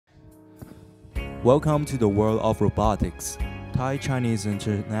Welcome to the world of robotics. Thai Chinese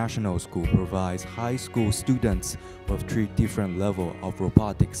International School provides high school students with 3 different levels of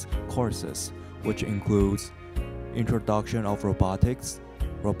robotics courses, which includes Introduction of Robotics,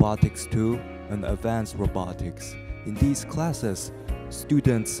 Robotics 2, and Advanced Robotics. In these classes,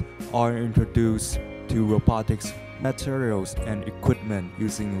 students are introduced to robotics materials and equipment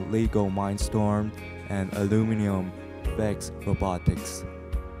using Lego Mindstorm and aluminum VEX robotics.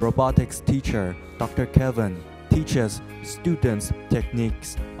 Robotics teacher Dr. Kevin teaches students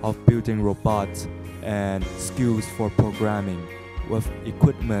techniques of building robots and skills for programming with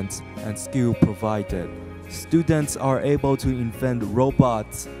equipment and skill provided. Students are able to invent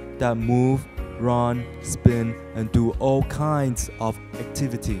robots that move, run, spin, and do all kinds of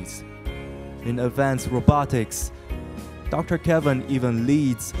activities. In advanced robotics, Dr. Kevin even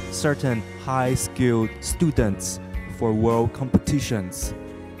leads certain high-skilled students for world competitions.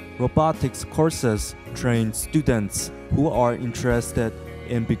 Robotics courses train students who are interested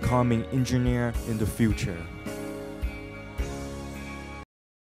in becoming engineers in the future.